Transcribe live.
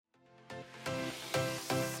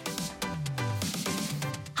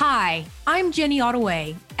Hi, I'm Jenny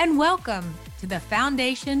Ottaway, and welcome to the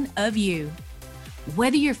Foundation of You.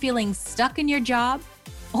 Whether you're feeling stuck in your job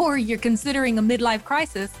or you're considering a midlife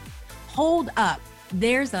crisis, hold up,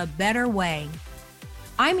 there's a better way.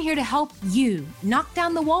 I'm here to help you knock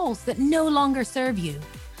down the walls that no longer serve you.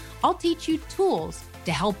 I'll teach you tools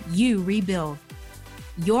to help you rebuild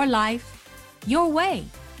your life, your way,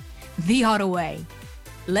 the Ottaway.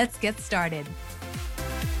 Let's get started.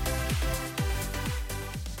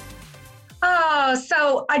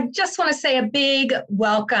 So I just want to say a big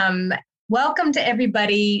welcome. Welcome to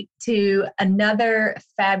everybody to another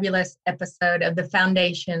fabulous episode of the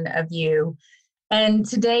Foundation of You. And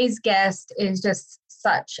today's guest is just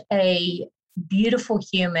such a beautiful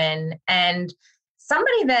human and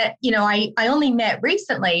somebody that, I only met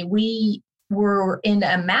recently. We were in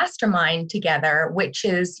a mastermind together, which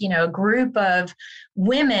is, a group of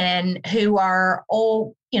women who are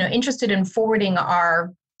all, interested in forwarding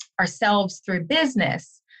ourselves through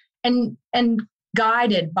business and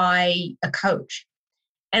guided by a coach.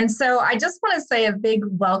 And so I just want to say a big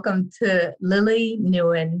welcome to Lily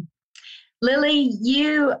Nguyen. Lily,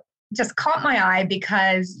 you just caught my eye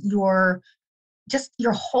because your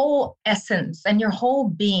whole essence and your whole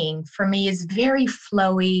being for me is very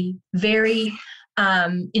flowy, very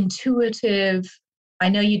intuitive. I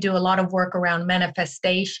know you do a lot of work around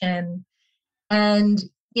manifestation, and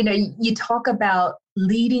you talk about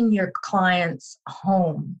leading your clients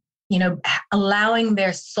home, allowing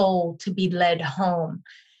their soul to be led home.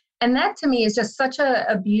 And that to me is just such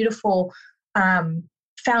a beautiful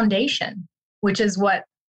foundation, which is what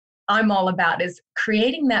I'm all about, is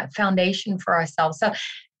creating that foundation for ourselves. So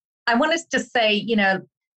I want to just say,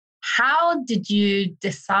 how did you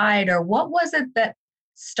decide, or what was it that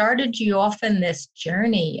started you off in this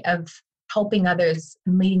journey of helping others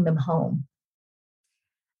and leading them home?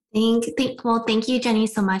 Thank you, Jenny,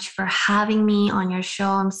 so much for having me on your show.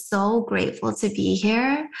 I'm so grateful to be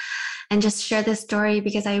here and just share this story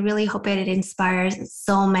because I really hope it inspires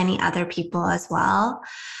so many other people as well.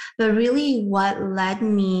 But really what led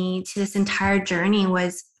me to this entire journey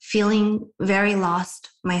was feeling very lost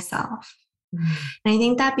myself. Mm-hmm. And I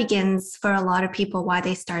think that begins for a lot of people why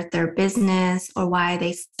they start their business or why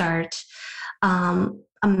they start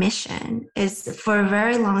a mission is for a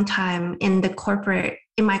very long time in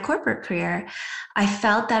my corporate career, I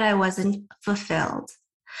felt that I wasn't fulfilled.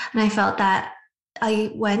 And I felt that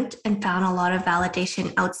I went and found a lot of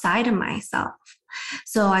validation outside of myself.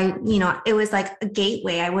 So it was like a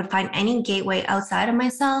gateway. I would find any gateway outside of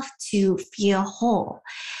myself to feel whole.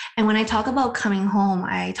 And when I talk about coming home,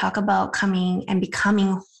 I talk about coming and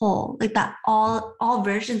becoming whole, like that all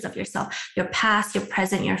versions of yourself, your past, your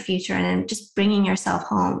present, your future, and then just bringing yourself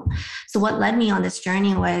home. So what led me on this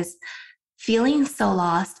journey was feeling so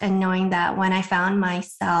lost and knowing that when I found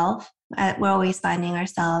myself, we're always finding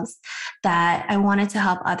ourselves, that I wanted to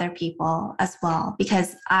help other people as well,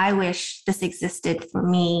 because I wish this existed for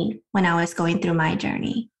me when I was going through my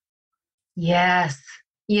journey. Yes.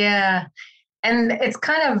 Yeah. And it's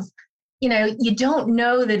kind of, you don't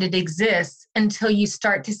know that it exists until you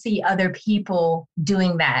start to see other people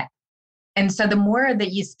doing that. And so the more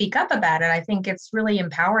that you speak up about it, I think it's really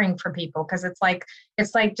empowering for people, because it's like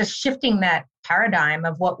just shifting that paradigm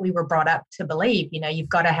of what we were brought up to believe. You've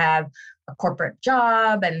got to have a corporate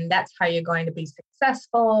job and that's how you're going to be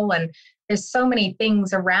successful. And there's so many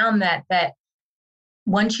things around that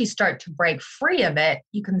once you start to break free of it,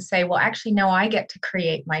 you can say, well, actually, no, I get to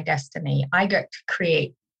create my destiny. I get to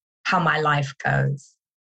create how my life goes.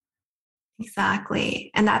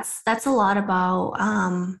 Exactly. And that's a lot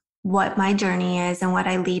about what my journey is and what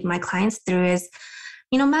I lead my clients through is,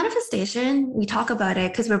 manifestation. We talk about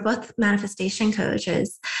it because we're both manifestation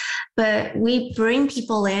coaches, but we bring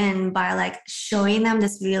people in by showing them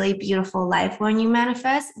this really beautiful life when you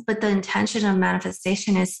manifest. But the intention of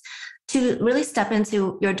manifestation is to really step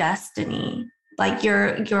into your destiny, like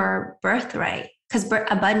your birthright, because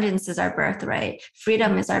abundance is our birthright.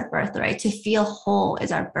 Freedom is our birthright. To feel whole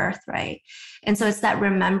is our birthright. And so it's that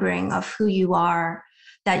remembering of who you are,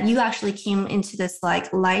 that you actually came into this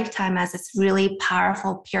lifetime as this really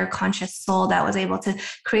powerful, pure conscious soul that was able to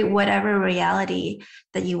create whatever reality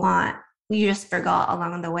that you want. You just forgot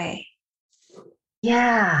along the way.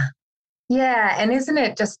 Yeah. Yeah. And isn't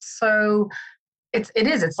it just so,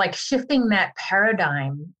 it's like shifting that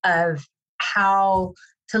paradigm of how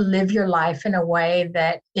to live your life in a way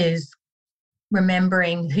that is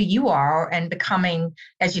remembering who you are and becoming,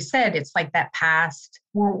 as you said, it's like that past.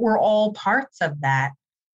 We're all parts of that.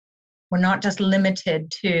 We're not just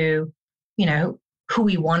limited to, who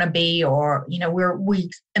we want to be, or, we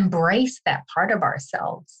embrace that part of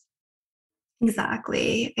ourselves.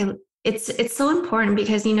 Exactly. And it's so important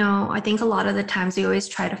because, I think a lot of the times we always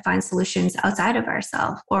try to find solutions outside of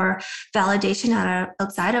ourselves or validation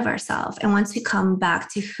outside of ourselves. And once we come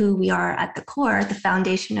back to who we are at the core, the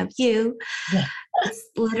foundation of you, Yeah. it's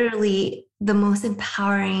literally the most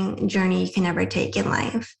empowering journey you can ever take in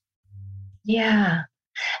life. Yeah.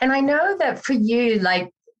 And I know that for you,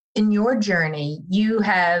 like in your journey, you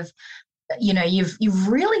have, you've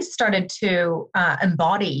really started to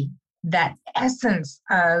embody that essence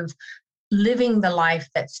of living the life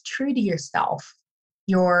that's true to yourself.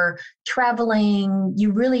 You're traveling,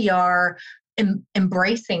 you really are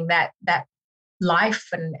embracing that life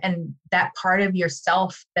and that part of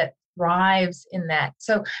yourself that thrives in that.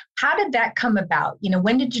 So how did that come about?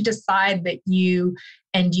 When did you decide that you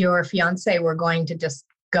and your fiance were going to just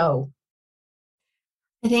go?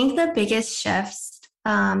 I think the biggest shifts,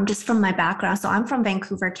 just from my background. So I'm from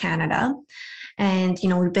Vancouver, Canada. And,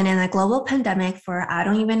 we've been in a global pandemic for, I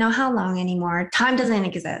don't even know how long anymore. Time doesn't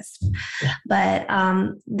exist. Yeah. But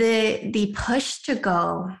the push to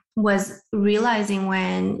go was realizing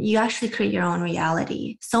when you actually create your own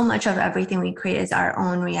reality. So much of everything we create is our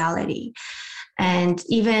own reality. And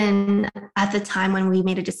even at the time when we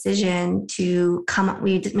made a decision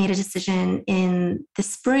we made a decision in the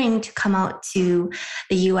spring to come out to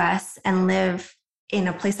the US and live in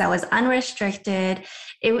a place that was unrestricted.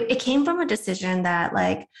 It came from a decision that,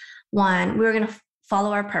 like, one, we were going to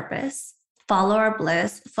follow our purpose, follow our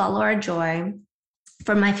bliss, follow our joy.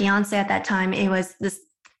 For my fiance at that time, it was this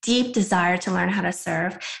deep desire to learn how to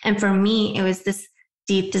surf. And for me, it was this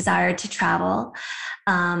deep desire to travel.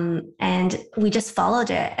 And we just followed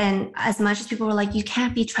it. And as much as people were like, you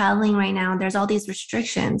can't be traveling right now, there's all these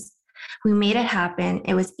restrictions, we made it happen.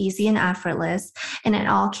 It was easy and effortless. And it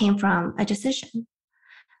all came from a decision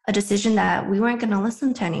that we weren't going to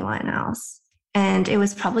listen to anyone else. And it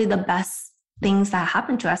was probably the best things that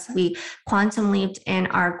happened to us. We quantum leaped in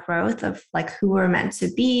our growth of like who we're meant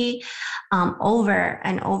to be, over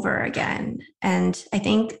and over again. And I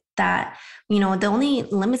think that, the only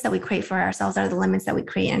limits that we create for ourselves are the limits that we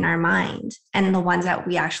create in our mind and the ones that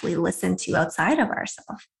we actually listen to outside of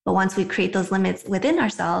ourselves. But once we create those limits within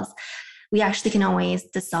ourselves, we actually can always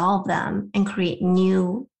dissolve them and create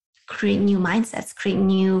new mindsets, create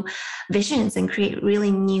new visions, and create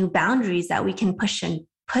really new boundaries that we can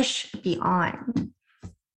push beyond.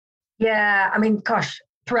 Yeah. I mean, gosh,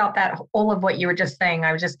 throughout that, all of what you were just saying,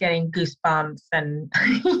 I was just getting goosebumps and,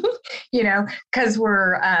 because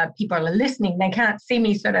people are listening, they can't see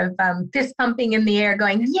me sort of fist pumping in the air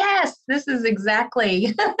going, yes, this is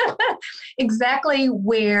exactly, exactly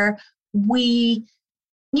where we,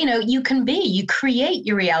 you can be. You create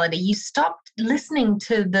your reality. You stop listening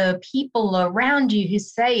to the people around you who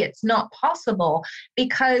say it's not possible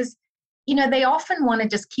because, they often want to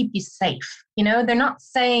just keep you safe. They're not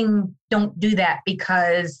saying don't do that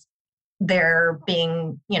because they're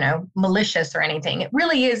being, malicious or anything. It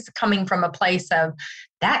really is coming from a place of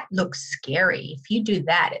that looks scary. If you do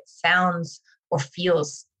that, it sounds or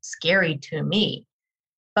feels scary to me.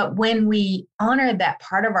 But when we honor that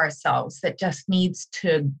part of ourselves that just needs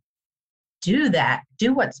to do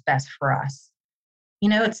what's best for us,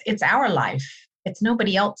 it's our life. It's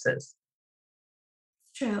nobody else's.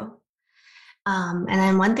 It's true. And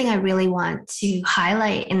then one thing I really want to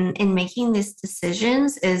highlight in making these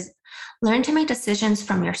decisions is learn to make decisions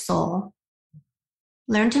from your soul.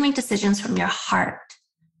 Learn to make decisions from your heart,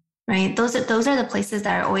 right? Those are the places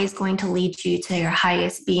that are always going to lead you to your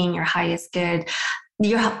highest being, your highest good,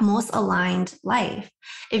 your most aligned life.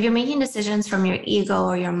 If you're making decisions from your ego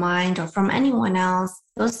or your mind or from anyone else,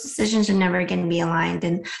 those decisions are never going to be aligned.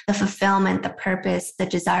 And the fulfillment, the purpose, the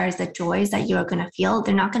desires, the joys that you are going to feel,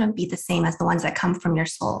 they're not going to be the same as the ones that come from your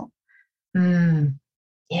soul.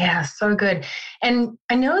 Yeah, so good. And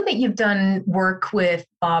I know that you've done work with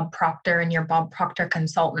Bob Proctor and you're Bob Proctor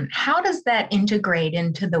consultant. How does that integrate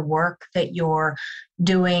into the work that you're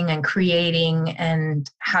doing and creating and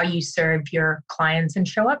how you serve your clients and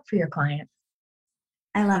show up for your clients?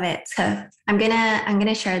 I love it. So I'm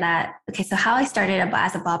gonna share that. Okay, so how I started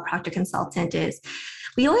as a Bob Proctor consultant is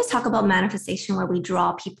we always talk about manifestation where we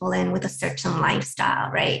draw people in with a certain lifestyle,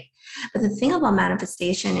 right? But the thing about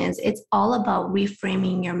manifestation is it's all about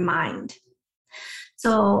reframing your mind.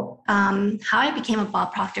 So how I became a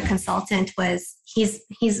Bob Proctor consultant was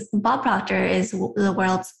Bob Proctor is the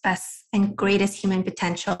world's best and greatest human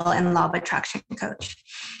potential and law of attraction coach.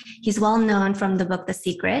 He's well known from the book The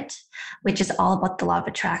Secret, which is all about the law of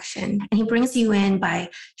attraction. And he brings you in by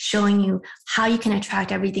showing you how you can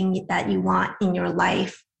attract everything that you want in your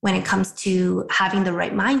life when it comes to having the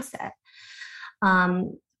right mindset.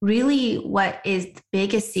 really what is the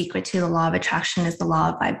biggest secret to the law of attraction is the law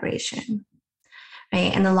of vibration,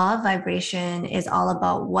 right? And the law of vibration is all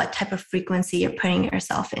about what type of frequency you're putting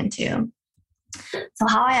yourself into. So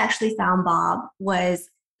how I actually found Bob was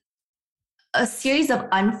a series of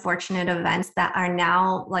unfortunate events that are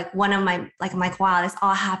now like one of my, like, I'm like, wow, this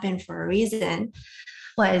all happened for a reason.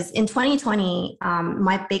 Was in 2020,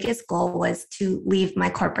 my biggest goal was to leave my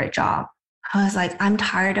corporate job. I was like, I'm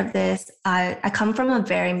tired of this. I come from a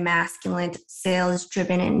very masculine,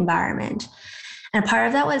 sales-driven environment. And part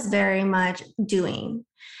of that was very much doing.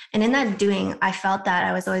 And in that doing, I felt that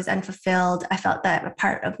I was always unfulfilled. I felt that a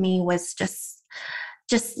part of me was just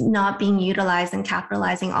not being utilized and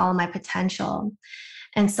capitalizing all of my potential.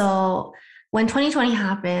 And so when 2020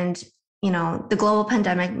 happened, the global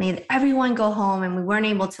pandemic made everyone go home, and we weren't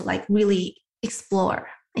able to like really explore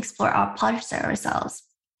our parts of ourselves.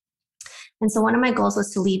 And so one of my goals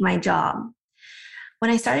was to leave my job.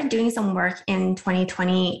 When I started doing some work in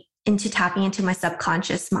 2020 into tapping into my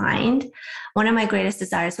subconscious mind, one of my greatest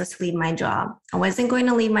desires was to leave my job. I wasn't going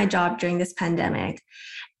to leave my job during this pandemic.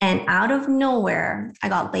 And out of nowhere, I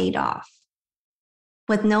got laid off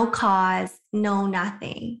with no cause, no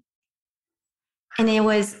nothing. And it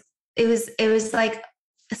was like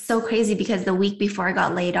so crazy, because the week before I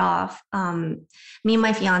got laid off, me and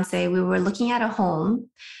my fiance, we were looking at a home,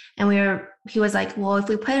 and he was like, well, if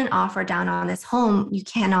we put an offer down on this home, you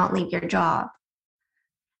cannot leave your job.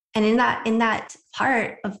 And in that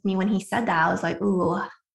part of me, when he said that, I was like, ooh,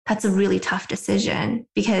 that's a really tough decision,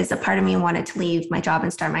 because a part of me wanted to leave my job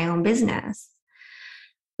and start my own business.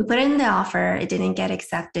 We put in the offer. It didn't get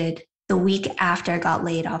accepted. The week after I got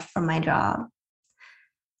laid off from my job.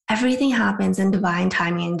 Everything happens in divine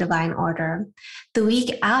timing and divine order. The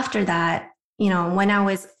week after that, when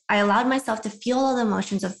I allowed myself to feel all the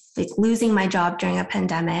emotions of like losing my job during a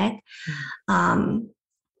pandemic. And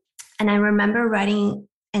I remember writing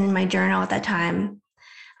in my journal at that time,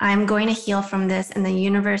 I'm going to heal from this, and the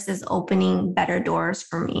universe is opening better doors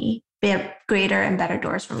for me, greater and better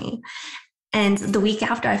doors for me. And the week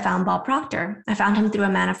after, I found Bob Proctor. I found him through a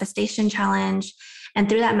manifestation challenge. And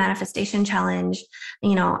through that manifestation challenge,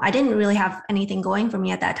 I didn't really have anything going for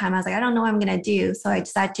me at that time. I was like, I don't know what I'm going to do. So I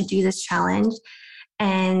decided to do this challenge.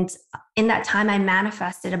 And in that time, I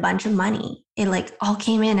manifested a bunch of money. It like all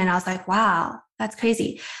came in, and I was like, wow, that's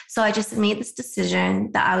crazy. So I just made this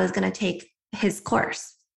decision that I was going to take his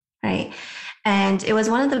course. Right. And it was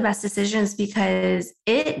one of the best decisions, because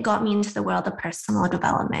it got me into the world of personal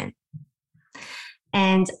development.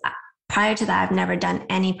 And prior to that, I've never done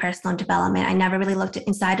any personal development. I never really looked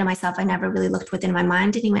inside of myself. I never really looked within my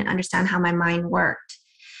mind, didn't even understand how my mind worked.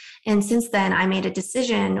 And since then, I made a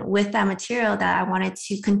decision with that material that I wanted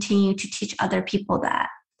to continue to teach other people that.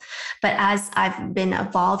 But as I've been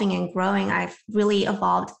evolving and growing, I've really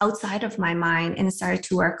evolved outside of my mind and started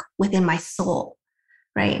to work within my soul.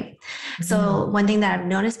 Right. Mm-hmm. So one thing that I've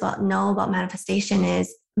noticed about manifestation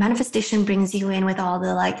is manifestation brings you in with all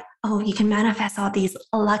the like, oh, you can manifest all these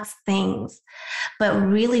luxe things. But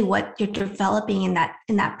really what you're developing in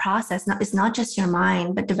that process is not just your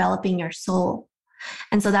mind, but developing your soul.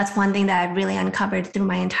 And so that's one thing that I've really uncovered through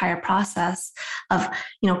my entire process of,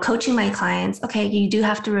 coaching my clients. Okay, you do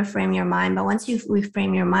have to reframe your mind, but once you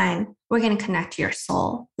reframe your mind, we're going to connect to your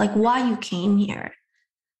soul, like why you came here,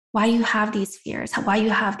 why you have these fears, why you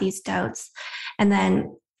have these doubts. And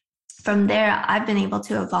then from there, I've been able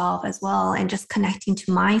to evolve as well, and just connecting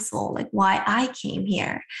to my soul, like why I came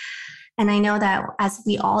here. And I know that as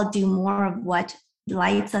we all do more of what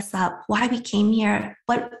lights us up, why we came here,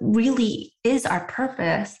 what really is our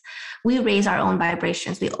purpose, we raise our own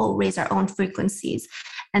vibrations, we all raise our own frequencies,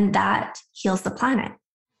 and that heals the planet.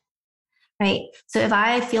 Right? So if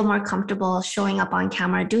I feel more comfortable showing up on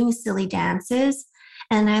camera, doing silly dances,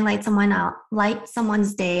 and I light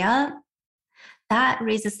someone's day up, that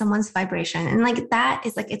raises someone's vibration. And like that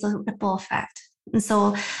is like, it's a ripple effect. And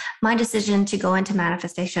so my decision to go into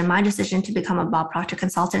manifestation, my decision to become a Bob Proctor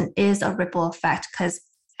consultant is a ripple effect, because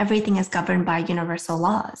everything is governed by universal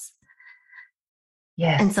laws.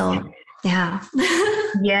 Yes. And so, yeah.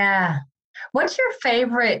 Yeah. What's your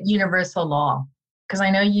favorite universal law? Because I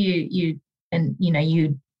know you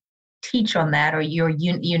teach on that, or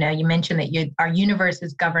you mentioned that our universe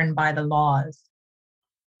is governed by the laws.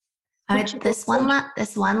 This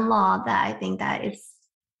one law that I think that it's,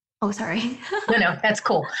 oh, sorry. No, that's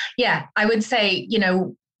cool. Yeah, I would say,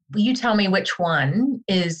 you tell me which one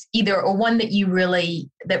is either, or one that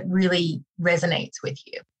that really resonates with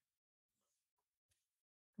you.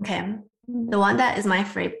 Okay. The one that is my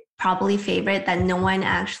probably favorite that no one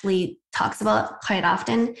actually talks about quite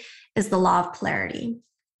often is the law of polarity.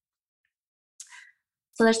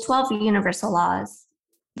 So there's 12 universal laws.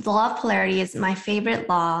 The law of polarity is my favorite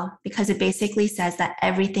law because it basically says that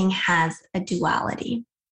everything has a duality.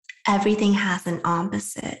 Everything has an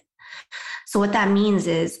opposite. So what that means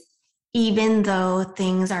is, even though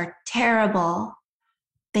things are terrible,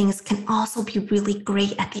 things can also be really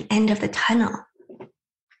great at the end of the tunnel,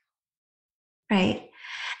 right?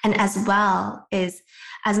 And as well is,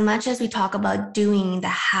 as much as we talk about doing the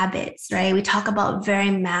habits, right? We talk about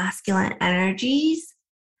very masculine energies.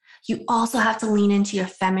 You also have to lean into your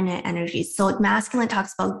feminine energies. So masculine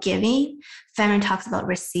talks about giving, feminine talks about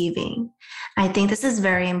receiving. I think this is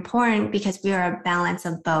very important because we are a balance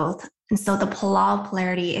of both. And so the law of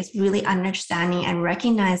polarity is really understanding and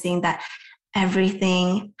recognizing that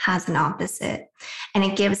everything has an opposite. And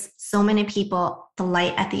it gives so many people the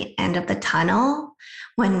light at the end of the tunnel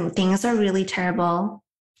when things are really terrible,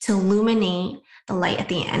 to illuminate the light at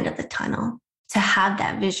the end of the tunnel, to have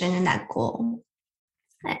that vision and that goal.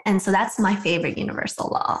 And so that's my favorite universal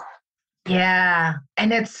law. Yeah.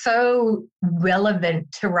 And it's so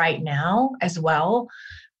relevant to right now as well,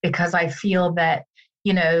 because I feel that,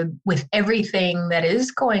 with everything that is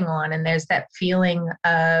going on, and there's that feeling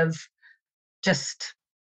of just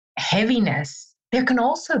heaviness, there can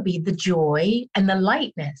also be the joy and the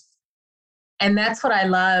lightness. And that's what I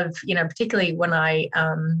love, particularly when I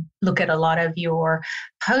look at a lot of your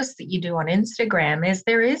posts that you do on Instagram, is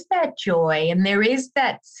there is that joy and there is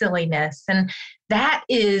that silliness. And that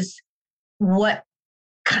is what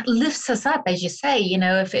lifts us up, as you say,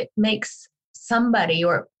 if it makes somebody,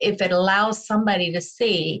 or if it allows somebody to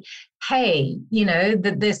see, hey,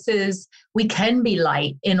 that we can be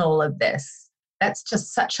light in all of this. That's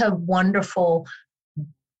just such a wonderful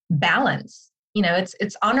balance.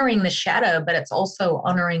 It's honoring the shadow, but it's also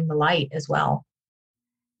honoring the light as well.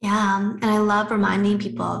 Yeah. And I love reminding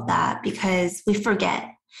people of that because we forget.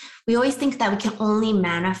 We always think that we can only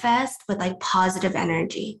manifest with like positive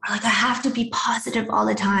energy. Or like, I have to be positive all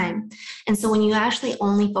the time. And so when you actually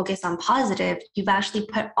only focus on positive, you've actually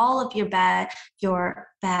put all of your bad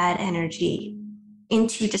energy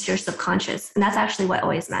into just your subconscious. And that's actually what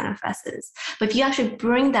always manifests. But if you actually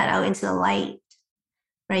bring that out into the light,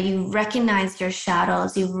 right? You recognize your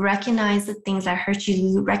shadows, you recognize the things that hurt you,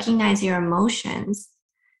 you recognize your emotions,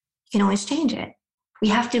 you can always change it. We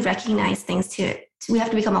have to recognize things we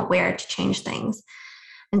have to become aware to change things.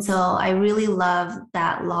 And so I really love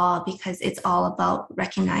that law because it's all about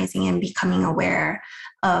recognizing and becoming aware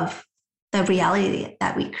of the reality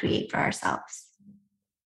that we create for ourselves.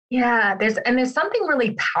 Yeah, there's something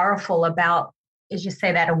really powerful about, as you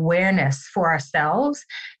say, that awareness for ourselves,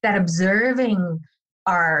 that observing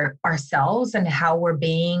ourselves and how we're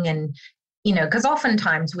being, and because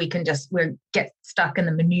oftentimes we get stuck in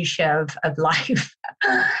the minutia of life,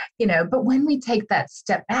 but when we take that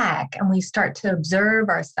step back and we start to observe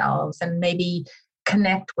ourselves and maybe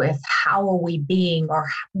connect with how are we being, or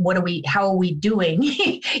how are we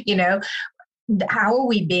doing, how are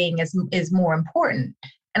we being is more important.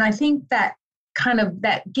 And I think that kind of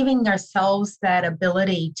that giving ourselves that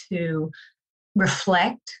ability to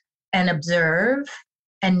reflect and observe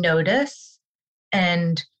and notice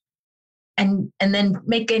and then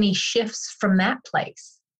make any shifts from that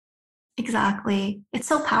place. Exactly. It's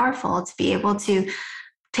so powerful to be able to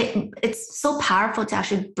it's so powerful to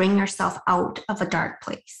actually bring yourself out of a dark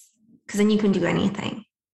place, because then you can do anything,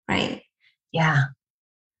 right? Yeah.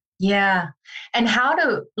 Yeah. And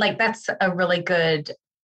that's a really good,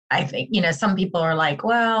 I think, some people are like,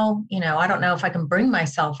 well, I don't know if I can bring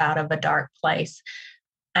myself out of a dark place.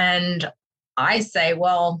 And I say,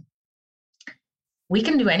 well, we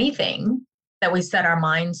can do anything that we set our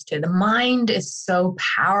minds to. The mind is so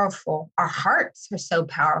powerful. Our hearts are so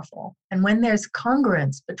powerful. And when there's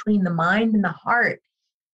congruence between the mind and the heart,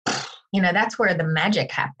 that's where the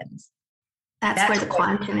magic happens. That's where the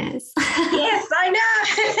quantum is. Yes, I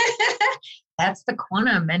know. That's the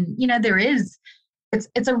quantum. And,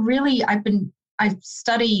 it's a really, I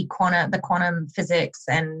study the quantum physics,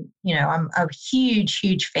 and, I'm a huge,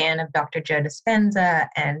 huge fan of Dr. Joe Dispenza.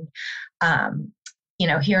 And,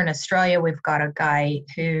 here in Australia, we've got a guy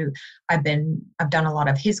who I've done a lot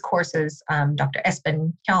of his courses, Dr.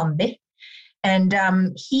 Espen Kjalmbe. And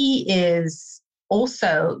he is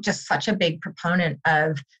also just such a big proponent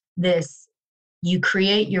of this. You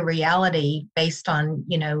create your reality based on,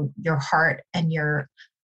 your heart and your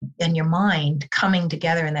mind coming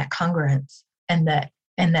together in that congruence, and that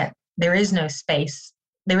there is no space,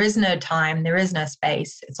 there is no time, there is no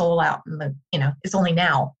space. It's all out in the, it's only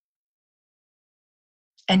now.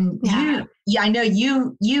 And I know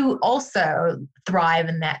you also thrive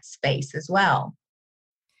in that space as well.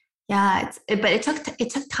 Yeah, but it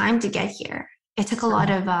took time to get here. it took a lot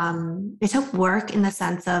of it took work in the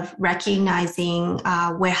sense of recognizing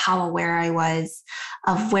how aware I was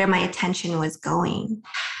of where my attention was going,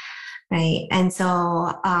 right? And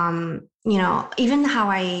so even how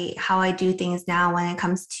I do things now when it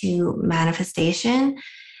comes to manifestation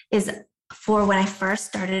is, for when I first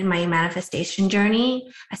started my manifestation journey,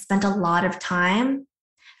 I spent a lot of time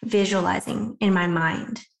visualizing in my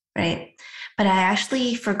mind, right? But I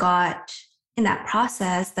actually forgot in that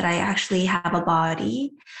process that I actually have a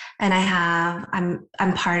body, and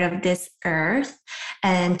I'm part of this earth,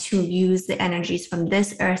 and to use the energies from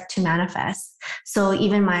this earth to manifest. So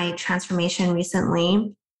even my transformation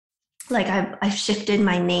recently, like I've shifted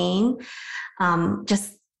my name.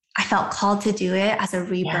 Just I felt called to do it as a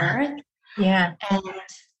rebirth. Yeah.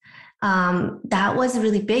 And that was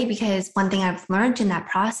really big, because one thing I've learned in that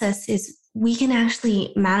process is we can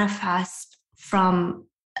actually manifest from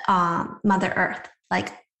Mother Earth,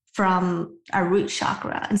 like from our root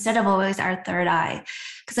chakra, instead of always our third eye.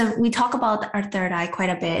 Because we talk about our third eye quite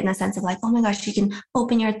a bit in the sense of like, oh my gosh, you can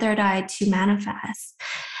open your third eye to manifest.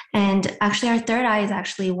 And actually, our third eye is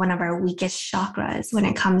actually one of our weakest chakras when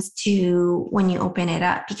it comes to when you open it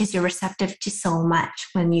up, because you're receptive to so much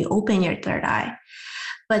when you open your third eye.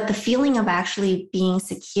 But the feeling of actually being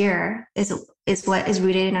secure is what is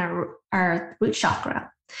rooted in our root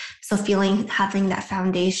chakra. So having that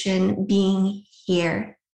foundation, being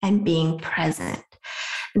here and being present.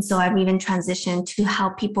 And so I've even transitioned to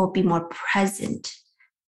help people be more present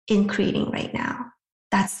in creating right now.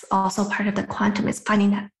 That's also part of the quantum, is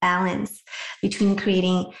finding that balance between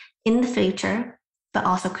creating in the future, but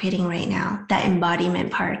also creating right now, that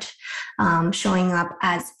embodiment part, showing up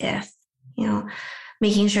as if,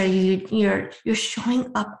 making sure you're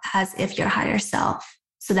showing up as if your higher self,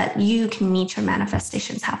 so that you can meet your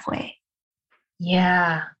manifestations halfway.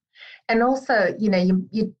 Yeah. And also,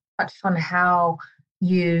 you touched on how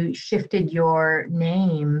you shifted your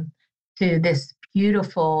name to this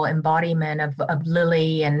beautiful embodiment of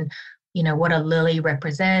lily, and what a lily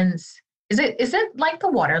represents. Is it like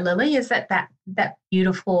the water lily? Is that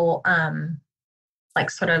beautiful,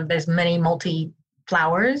 like sort of there's many multi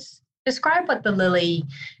flowers? Describe what the lily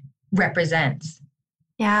represents.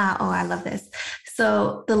 Yeah. Oh, I love this.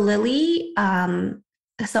 So the lily,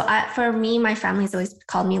 for me, my family's always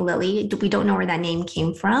called me Lily. We don't know where that name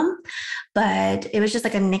came from, but it was just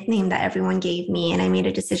like a nickname that everyone gave me. And I made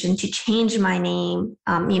a decision to change my name,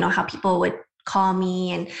 how people would call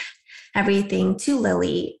me and everything, to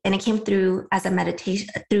Lily. And it came through as a meditation,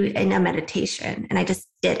 and I just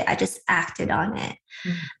did it. I just acted on it.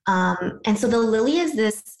 Mm-hmm. And so the lily is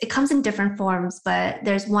it comes in different forms, but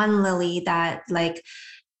there's one lily that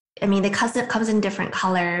it comes in different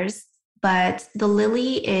colors, but the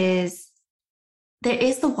lily there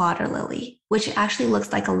is the water lily, which actually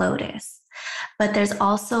looks like a lotus, but there's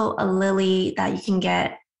also a lily that you can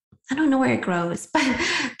get. I don't know where it grows, but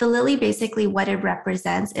the lily, basically what it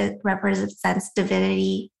represents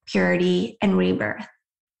divinity, purity, and rebirth.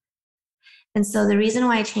 And so the reason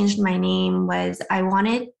why I changed my name was I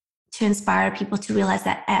wanted to inspire people to realize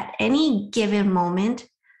that at any given moment,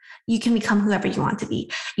 you can become whoever you want to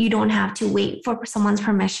be. You don't have to wait for someone's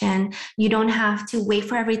permission. You don't have to wait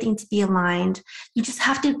for everything to be aligned. You just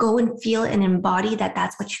have to go and feel and embody that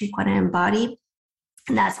that's what you want to embody.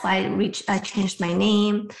 And that's why I changed my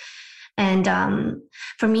name. And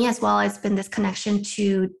for me as well, it's been this connection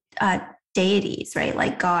to deities, right?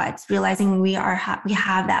 Like gods, realizing we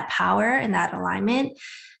have that power and that alignment.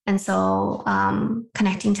 And so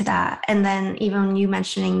connecting to that. And then even you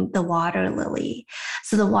mentioning the water lily.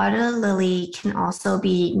 So the water lily can also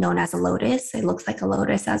be known as a lotus. It looks like a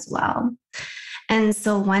lotus as well. And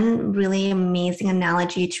so one really amazing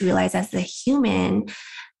analogy to realize as a human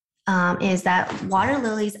is that water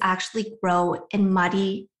lilies actually grow in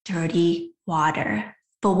muddy, dirty water.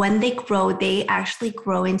 But when they grow, they actually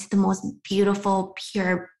grow into the most beautiful,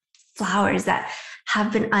 pure flowers that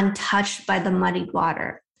have been untouched by the muddied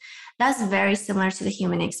water. That's very similar to the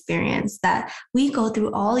human experience, that we go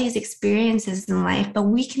through all these experiences in life, but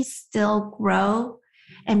we can still grow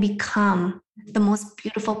and become the most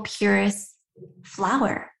beautiful, purest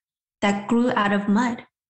flower that grew out of mud.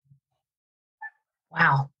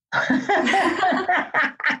 Wow.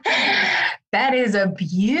 That is a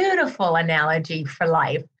beautiful analogy for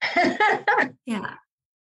life. Yeah.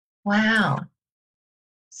 Wow.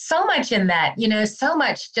 So much in that, so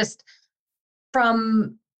much just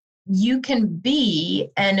from you can be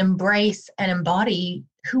and embrace and embody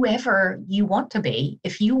whoever you want to be.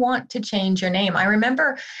 If you want to change your name. I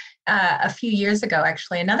remember a few years ago,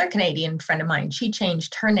 actually, another Canadian friend of mine, she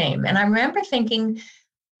changed her name. And I remember thinking,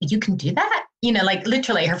 you can do that? You know, like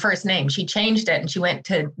literally her first name, she changed it and she went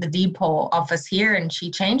to the depot office here and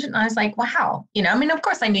she changed it. And I was like, wow, you know, I mean, of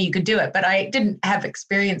course I knew you could do it, but I didn't have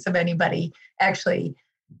experience of anybody actually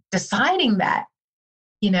deciding that,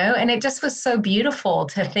 you know, and it just was so beautiful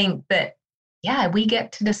to think that, yeah, we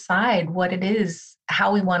get to decide what it is,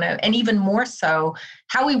 how we want to, and even more so,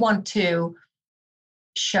 how we want to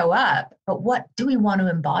show up, but what do we want to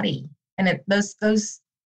embody? And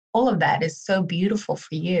all of that is so beautiful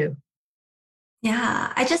for you.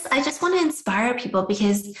 Yeah, I just want to inspire people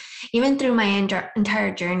because even through my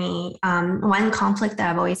entire journey, one conflict that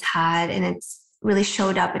I've always had, and it's really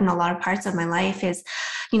showed up in a lot of parts of my life, is,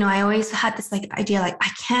 I always had this like idea, like I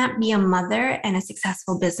can't be a mother and a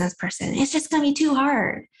successful business person. It's just going to be too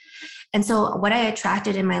hard. And so what I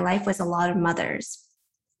attracted in my life was a lot of mothers.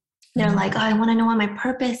 They're like, oh, I want to know what my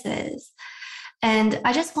purpose is. And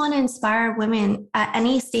I just want to inspire women at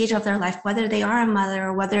any stage of their life, whether they are a mother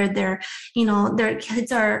or whether they're, their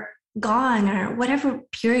kids are gone or whatever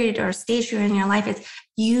period or stage you're in your life, is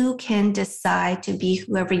you can decide to be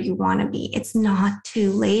whoever you want to be. It's not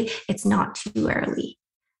too late. It's not too early.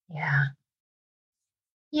 Yeah.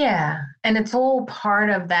 Yeah. And it's all part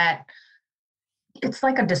of that. It's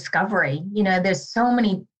like a discovery. There's so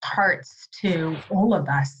many parts to all of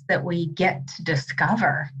us that we get to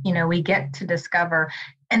discover.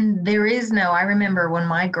 And I remember when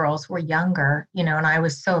my girls were younger, and I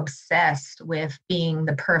was so obsessed with being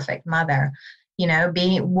the perfect mother,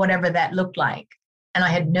 being whatever that looked like. And I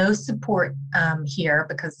had no support here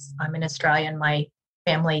because I'm in Australia and my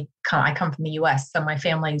family, I come from the US, so my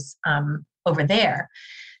family's over there.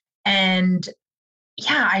 And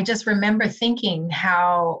yeah, I just remember thinking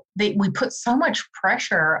how we put so much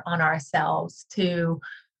pressure on ourselves to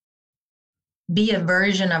be a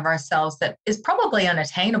version of ourselves that is probably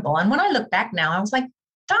unattainable. And when I look back now, I was like,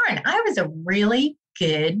 darn, I was a really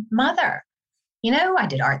good mother. I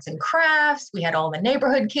did arts and crafts. We had all the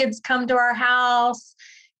neighborhood kids come to our house.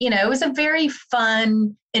 It was a very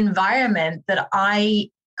fun environment that I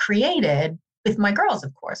created with my girls,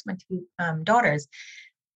 of course, my two daughters.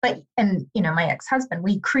 And my ex-husband,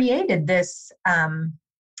 we created this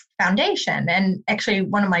foundation. And actually,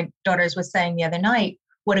 one of my daughters was saying the other night,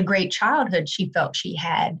 what a great childhood she felt she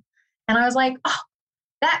had. And I was like, oh,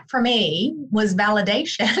 that for me was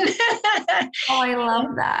validation. Oh, I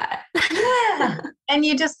love that. Yeah. And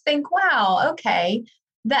you just think, wow, okay,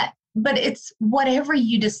 but it's whatever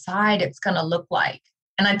you decide it's going to look like.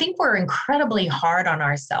 And I think we're incredibly hard on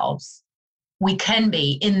ourselves. We can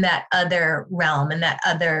be in that other realm, in that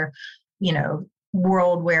other,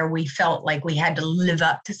 world where we felt like we had to live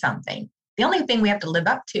up to something. The only thing we have to live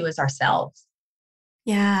up to is ourselves.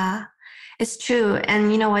 Yeah, it's true.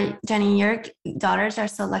 And you know what, Jenny, your daughters are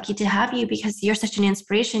so lucky to have you because you're such an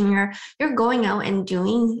inspiration. You're going out and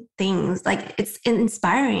doing things, like it's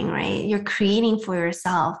inspiring, right? You're creating for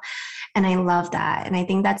yourself. And I love that. And I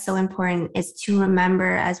think that's so important, is to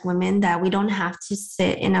remember as women that we don't have to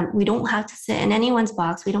sit in anyone's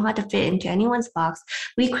box. We don't have to fit into anyone's box.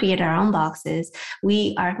 We create our own boxes.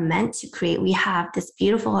 We are meant to create. We have this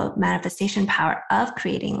beautiful manifestation power of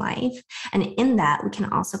creating life. And in that, we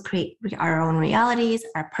can also create our own realities,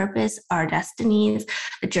 our purpose, our destinies,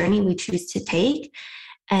 the journey we choose to take.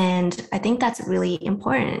 And I think that's really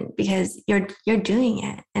important because you're doing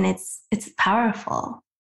it, and it's powerful.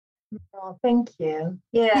 Oh, thank you.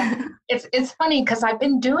 Yeah. It's funny because I've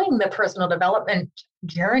been doing the personal development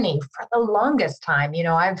journey for the longest time.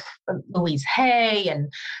 I've Louise Hay and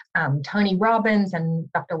Tony Robbins and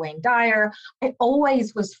Dr. Wayne Dyer. I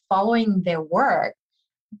always was following their work,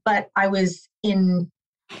 but there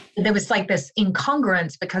was like this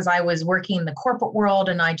incongruence because I was working in the corporate world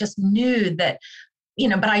and I just knew that,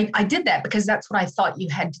 but I did that because that's what I thought you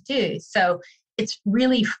had to do. So it's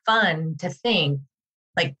really fun to think,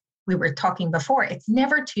 like we were talking before, it's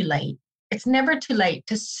never too late. It's never too late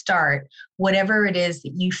to start whatever it is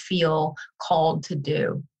that you feel called to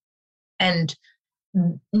do. And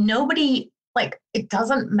nobody, it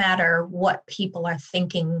doesn't matter what people are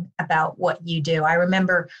thinking about what you do. I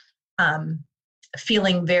remember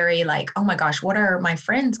feeling very like, oh my gosh, what are my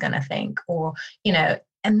friends going to think? Or,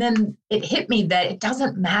 and then it hit me that it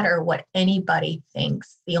doesn't matter what anybody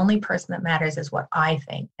thinks. The only person that matters is what I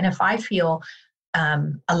think. And if I feel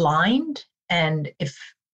aligned, and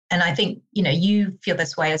I think, you feel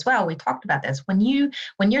this way as well. We talked about this. When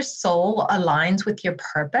your soul aligns with your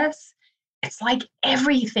purpose, it's like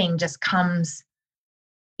everything just comes,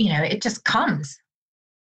 it just comes,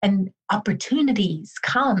 and opportunities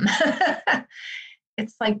come.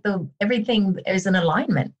 It's like everything is in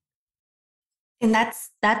alignment. And that's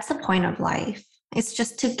the point of life. It's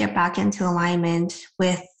just to get back into alignment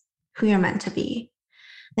with who you're meant to be.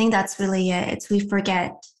 I think that's really it. We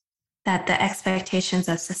forget that the expectations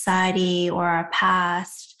of society or our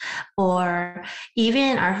past or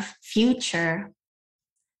even our future,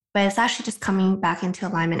 but it's actually just coming back into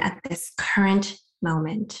alignment at this current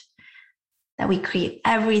moment that we create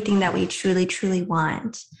everything that we truly, truly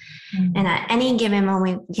want. Mm-hmm. And at any given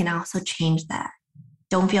moment, we can also change that.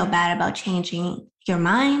 Don't feel bad about changing your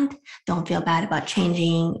mind. Don't feel bad about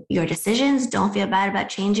changing your decisions. Don't feel bad about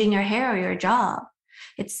changing your hair or your job.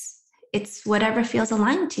 It's whatever feels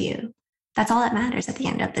aligned to you. That's all that matters at the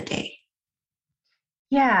end of the day.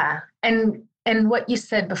 Yeah. And what you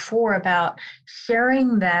said before about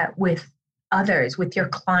sharing that with others, with your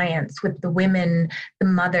clients, with the women, the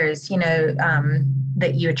mothers,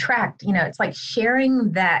 that you attract, it's like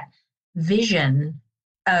sharing that vision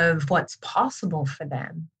of what's possible for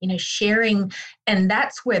them, sharing. And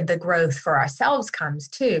that's where the growth for ourselves comes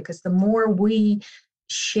too, because the more we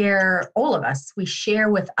share, all of us, we share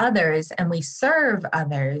with others and we serve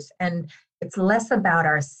others, and it's less about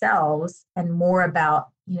ourselves and more about,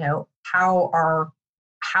 how are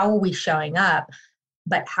we showing up,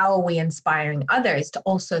 but how are we inspiring others to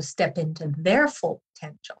also step into their full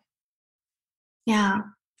potential? Yeah.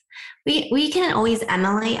 We can always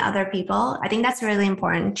emulate other people. I think that's really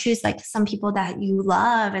important. Choose like some people that you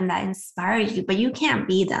love and that inspire you, but you can't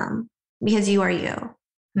be them because you are you.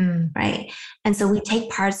 Right. And so we take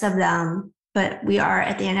parts of them, but we are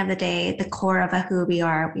at the end of the day, the core of who we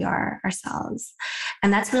are ourselves.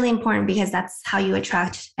 And that's really important because that's how you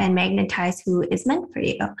attract and magnetize who is meant for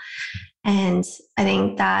you. And I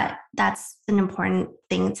think that that's an important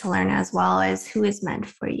thing to learn as well, as who is meant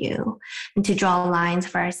for you, and to draw lines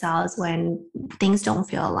for ourselves when things don't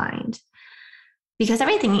feel aligned. Because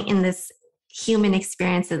everything in this human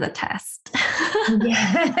experience is a test.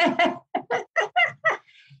 Yeah.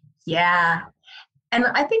 Yeah. And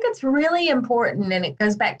I think it's really important, and it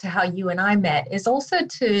goes back to how you and I met, is also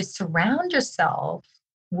to surround yourself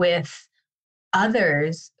with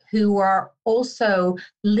others who are also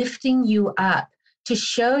lifting you up to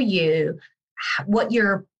show you what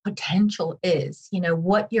your potential is,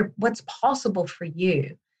 what's possible for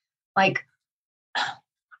you. Like,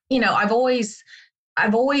 I've always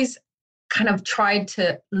kind of tried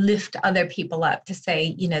to lift other people up to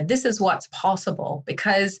say, this is what's possible,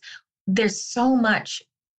 because there's so much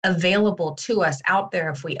available to us out there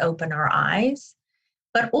if we open our eyes.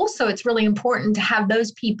 But also it's really important to have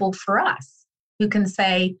those people for us who can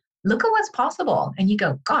say, look at what's possible. And you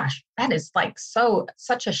go, gosh, that is like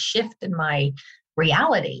such a shift in my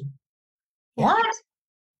reality. Yeah. What?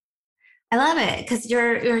 I love it because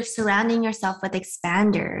you're surrounding yourself with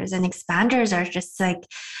expanders, and expanders are just like,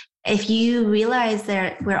 if you realize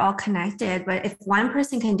that we're all connected, but if one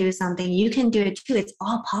person can do something, you can do it too. It's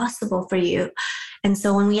all possible for you. And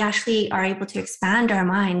so when we actually are able to expand our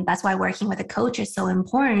mind, that's why working with a coach is so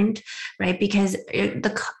important, right? Because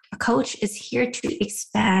the coach is here to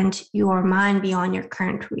expand your mind beyond your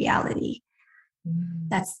current reality.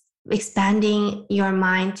 That's expanding your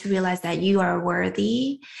mind to realize that you are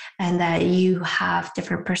worthy and that you have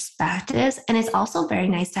different perspectives. And it's also very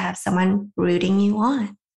nice to have someone rooting you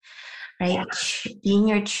on, right? Yeah. Being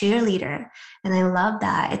your cheerleader. And I love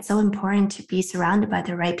that. It's so important to be surrounded by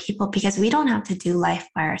the right people because we don't have to do life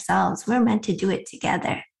by ourselves. We're meant to do it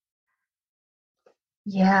together.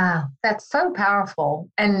 Yeah, that's so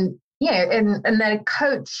powerful. And yeah, and that a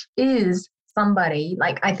coach is somebody,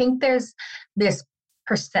 like, I think there's this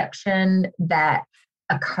perception that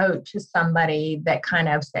a coach is somebody that kind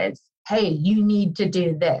of says, hey, you need to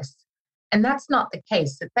do this. And that's not the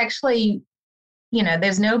case. It's actually,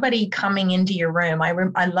 there's nobody coming into your room.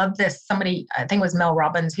 I love this. Somebody, I think it was Mel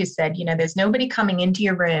Robbins, who said, there's nobody coming into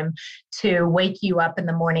your room to wake you up in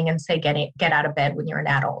the morning and say, get out of bed when you're an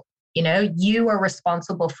adult. You are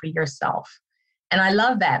responsible for yourself. And I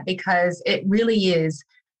love that because it really is,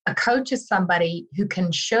 a coach is somebody who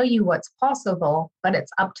can show you what's possible, but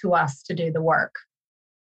it's up to us to do the work.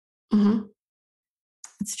 Mm-hmm.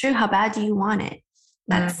 It's true. How bad do you want it?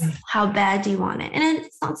 That's how bad do you want it? And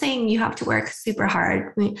it's not saying you have to work super hard.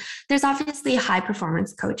 I mean, there's obviously high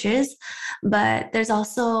performance coaches, but there's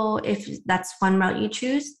also, if that's one route you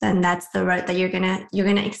choose, then that's the route that you're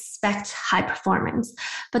gonna expect high performance.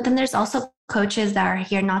 But then there's also coaches that are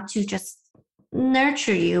here not to just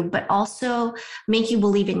nurture you, but also make you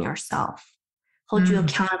believe in yourself, hold you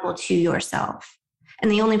accountable to yourself. And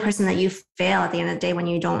the only person that you fail at the end of the day when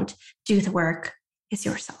you don't do the work is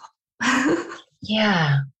yourself.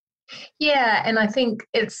 Yeah. Yeah. And I think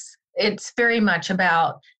it's very much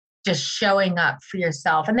about just showing up for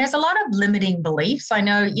yourself. And there's a lot of limiting beliefs. I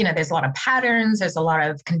know, there's a lot of patterns, there's a lot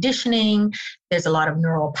of conditioning, there's a lot of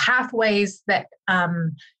neural pathways that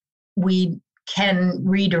we can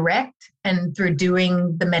redirect. And through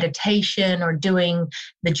doing the meditation or doing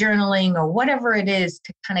the journaling or whatever it is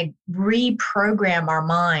to kind of reprogram our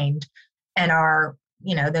mind and our,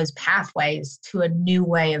 those pathways to a new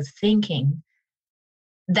way of thinking.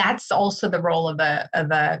 That's also the role of a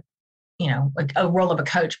role of a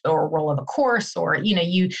coach or a role of a course, or,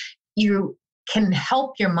 you can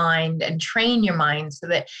help your mind and train your mind so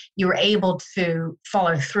that you're able to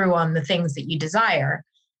follow through on the things that you desire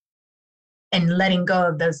and letting go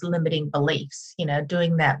of those limiting beliefs,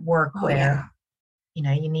 doing that work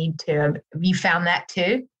you need to. Have you found that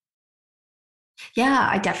too? Yeah,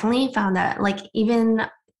 I definitely found that. Like, even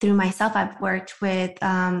through myself, I've worked with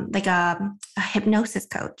a hypnosis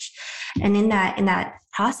coach. And in that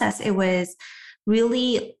process, it was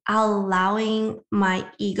really allowing my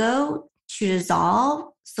ego to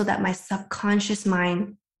dissolve so that my subconscious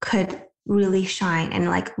mind could really shine and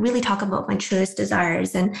like really talk about my truest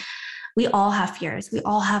desires. And we all have fears. We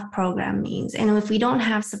all have programmings. And if we don't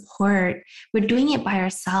have support, we're doing it by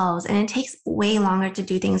ourselves. And it takes way longer to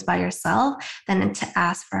do things by yourself than to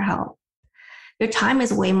ask for help. Your time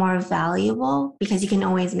is way more valuable because you can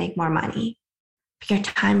always make more money. But your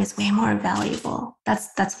time is way more valuable.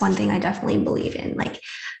 That's one thing I definitely believe in. Like,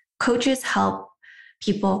 coaches help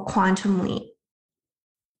people quantum leap.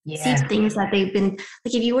 See things that they've been,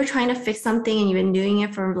 like, if you were trying to fix something and you've been doing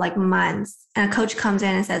it for like months, and a coach comes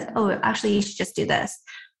in and says, oh, actually you should just do this,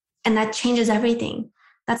 and that changes everything.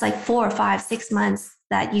 That's like 4 or 5, 6 months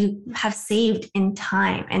that you have saved in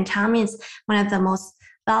time. And time is one of the most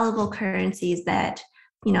valuable currencies that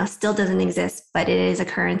still doesn't exist, but it is a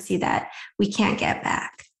currency that we can't get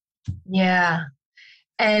back.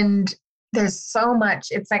 And there's so much.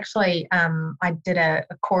 It's actually, I did a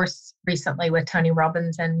course recently with Tony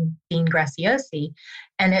Robbins and Dean Graziosi,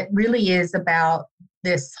 and it really is about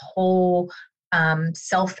this whole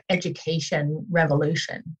self-education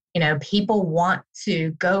revolution. People want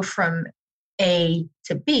to go from A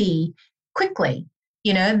to B quickly.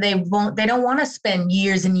 They don't want to spend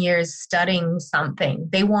years and years studying something.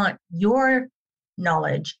 They want your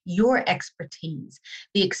knowledge, your expertise,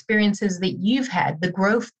 the experiences that you've had, the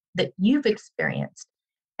growth that you've experienced.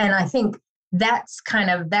 And I think that's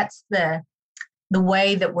the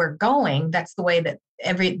way that we're going. That's the way that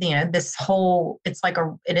this whole, it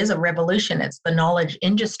is a revolution. It's the knowledge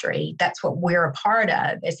industry. That's what we're a part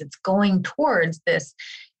of, is it's going towards this,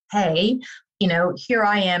 hey, here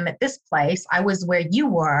I am at this place. I was where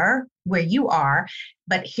you are,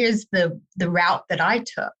 but here's the route that I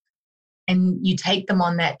took. And you take them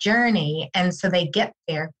on that journey. And so they get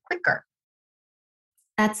there quicker.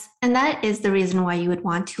 That is the reason why you would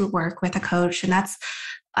want to work with a coach. And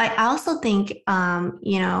I also think,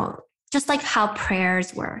 just like how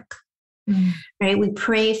prayers work, right? We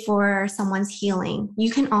pray for someone's healing.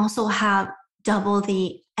 You can also have double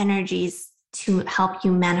the energies to help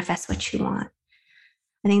you manifest what you want.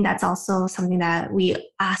 I think that's also something that we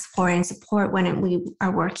ask for and support when we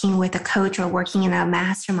are working with a coach or working in a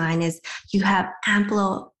mastermind, is you have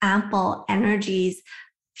ample energies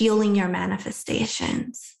fueling your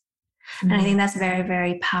manifestations. And I think that's very,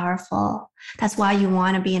 very powerful. That's why you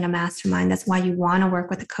want to be in a mastermind. That's why you want to work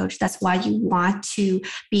with a coach. That's why you want to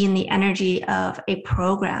be in the energy of a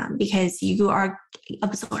program, because you are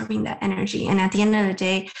absorbing that energy. And at the end of the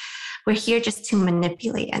day, we're here just to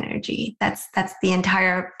manipulate energy. That's the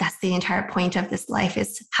entire point of this life,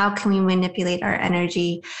 is how can we manipulate our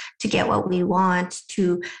energy to get what we want,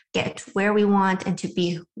 to get where we want, and to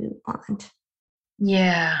be who we want.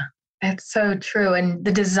 Yeah, that's so true. And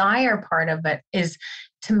the desire part of it is,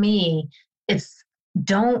 to me, we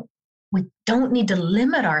don't need to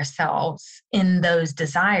limit ourselves in those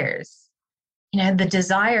desires. The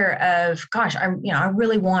desire of, gosh, I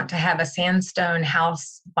really want to have a sandstone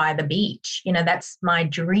house by the beach. That's my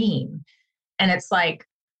dream. And it's like,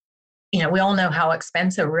 we all know how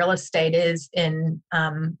expensive real estate is in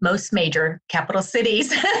most major capital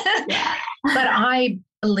cities. Yeah. But I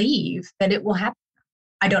believe that it will happen.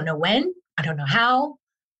 I don't know when, I don't know how,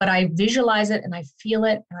 but I visualize it and I feel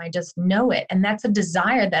it and I just know it. And that's a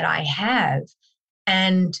desire that I have.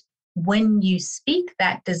 And when you speak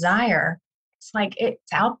that desire, it's like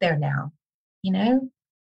it's out there now, Yeah.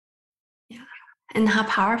 And how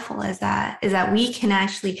powerful is that? Is that we can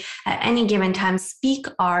actually at any given time speak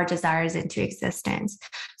our desires into existence.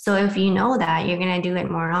 So if you know that, you're going to do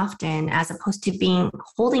it more often, as opposed to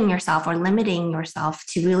holding yourself or limiting yourself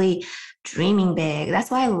to really dreaming big.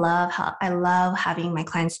 That's why I love having my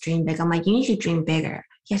clients dream big. I'm like, you need to dream bigger.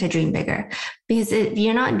 you have to dream bigger. Because if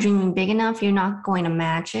you're not dreaming big enough, you're not going to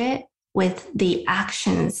match it with the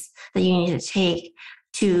actions that you need to take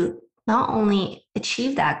to not only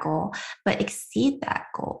achieve that goal, but exceed that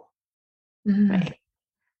goal. Right?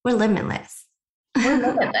 We're limitless. We're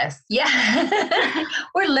limitless. Yeah.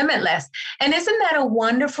 We're limitless. And isn't that a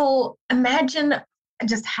wonderful, imagine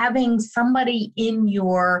just having somebody in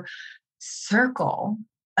your circle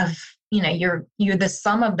of, you're the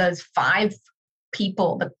sum of those 5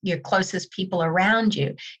 people, your closest people around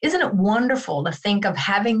you. Isn't it wonderful to think of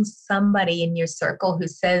having somebody in your circle who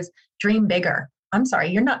says, dream bigger? I'm sorry,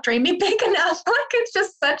 you're not dreaming big enough. Like, it's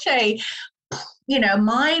just such a,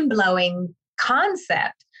 mind-blowing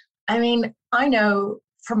concept. I mean, I know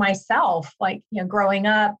for myself, like, growing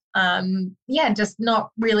up, just not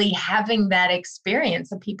really having that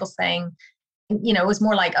experience of people saying, it was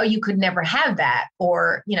more like, oh, you could never have that,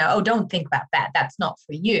 or, oh, don't think about that. That's not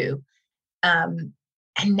for you. And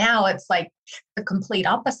now it's like the complete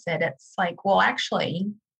opposite. It's like, well, actually,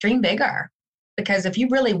 dream bigger, because if you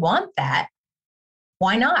really want that,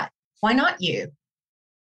 why not? Why not you?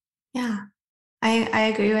 Yeah,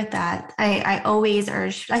 I agree with that. I always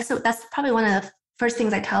urge, so that's probably one of the first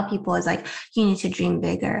things I tell people is like, you need to dream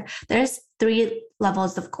bigger. There's 3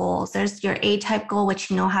 levels of goals. There's your A-type goal, which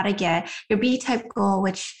you know how to get, your B-type goal,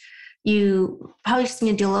 which you probably just need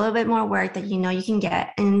to do a little bit more work that you can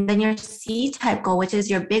get. And then your C-type goal, which is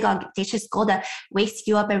your big audacious goal that wakes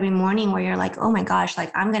you up every morning where you're like, oh my gosh,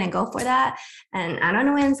 like I'm going to go for that. And I don't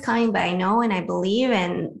know when it's coming, but I know and I believe.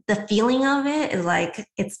 And the feeling of it is like,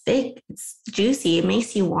 it's big, it's juicy. It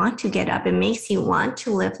makes you want to get up. It makes you want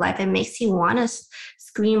to live life. It makes you want to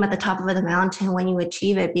scream at the top of the mountain when you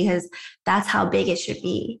achieve it, because that's how big it should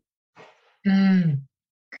be.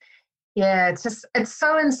 Yeah, it's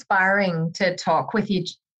so inspiring to talk with you,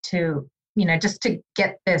 to, just to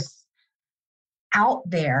get this out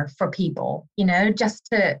there for people, it's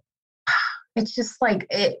just like,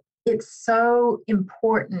 it's so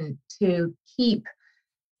important to keep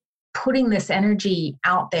putting this energy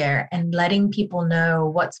out there and letting people know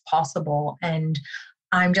what's possible. And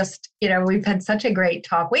I'm just, we've had such a great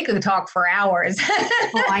talk. We could talk for hours.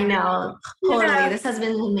 Oh, I know. Totally. This has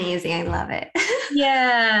been amazing. I love it.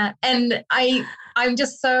 Yeah. And I'm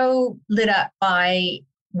just so lit up by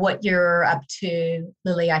what you're up to,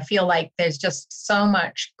 Lily. I feel like there's just so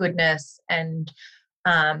much goodness, and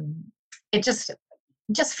it just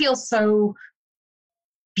feels so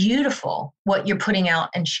beautiful what you're putting out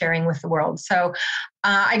and sharing with the world. So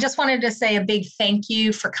I just wanted to say a big thank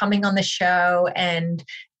you for coming on the show and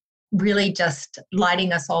really just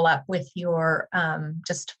lighting us all up with your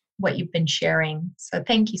just what you've been sharing. So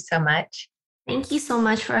thank you so much. Thank you so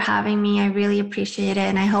much for having me. I really appreciate it.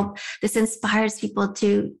 And I hope this inspires people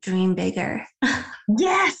to dream bigger.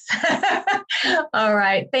 Yes. All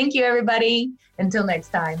right. Thank you, everybody. Until next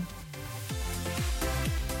time.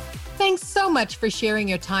 Thanks so much for sharing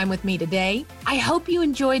your time with me today. I hope you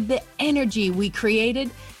enjoyed the energy we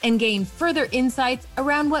created and gained further insights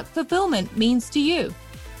around what fulfillment means to you.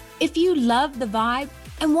 If you love the vibe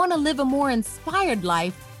and want to live a more inspired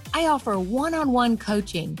life, I offer one-on-one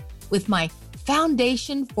coaching with my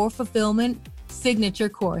Foundation for Fulfillment signature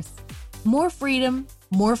course. More freedom,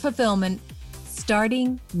 more fulfillment,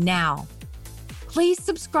 starting now. Please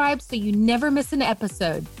subscribe so you never miss an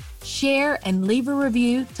episode. Share and leave a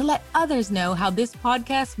review to let others know how this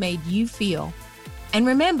podcast made you feel. And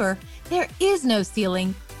remember, there is no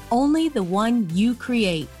ceiling, only the one you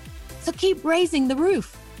create. So keep raising the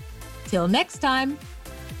roof. Till next time.